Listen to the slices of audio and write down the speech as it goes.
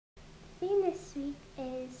this week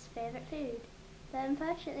is favourite food. But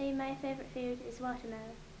unfortunately my favourite food is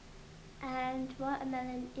watermelon. And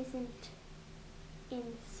watermelon isn't in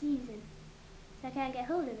season, so I can't get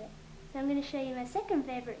hold of it. So I'm going to show you my second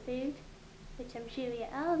favourite food, which I'm sure you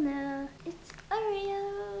all know. It's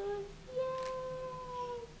Oreos!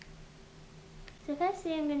 Yay! So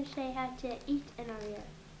firstly I'm going to show you how to eat an Oreo,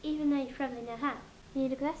 even though you probably know how. You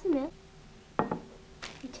need a glass of milk.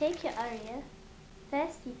 You take your Oreo.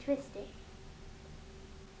 First you twist it.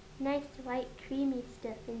 Nice white creamy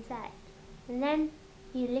stuff inside. And then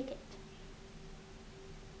you lick it.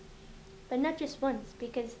 But not just once,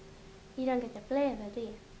 because you don't get the flavour, do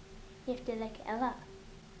you? You have to lick it a lot.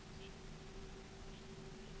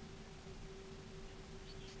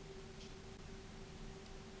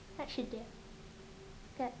 That should do.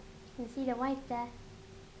 Good. You can see the white there.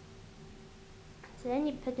 So then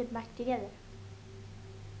you put it back together.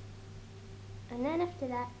 And then after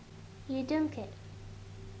that, you dunk it.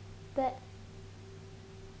 But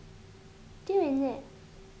doing that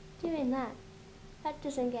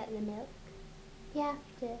doesn't get the milk. You have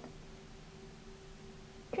to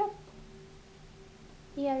drop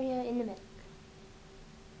the Oreo in the milk.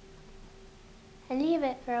 And leave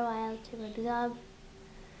it for a while to absorb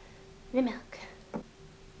the milk.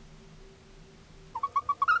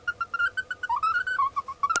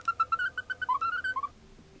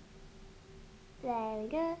 There we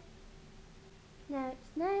go. Now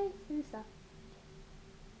it's nice and soft.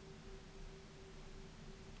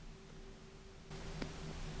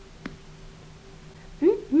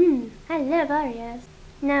 I love Oreos.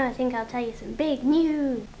 Now I think I'll tell you some big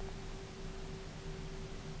news.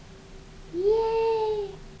 Yay!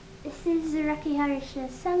 This is the Rocky Horror Show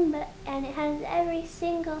songbook, and it has every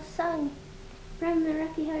single song from the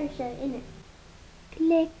Rocky Horror Show in it.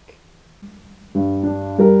 Click.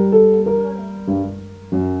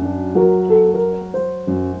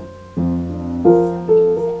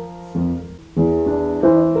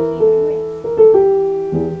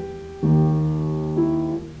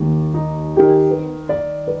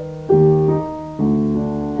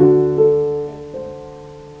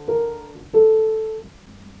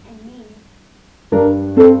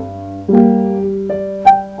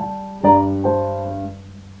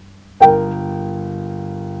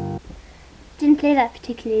 Didn't play that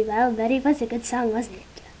particularly well, but it was a good song, wasn't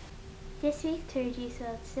it? This week, to reduce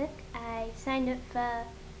World Sick, I signed up for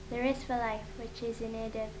the Race for Life, which is in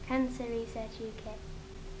aid of Cancer Research UK.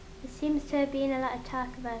 There seems to have been a lot of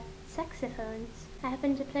talk about saxophones. I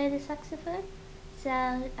happen to play the saxophone, so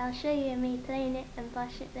I'll show you me playing it,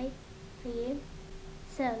 unfortunately, for you.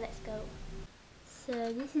 So let's go.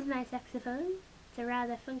 So this is my saxophone. It's a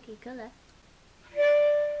rather funky colour.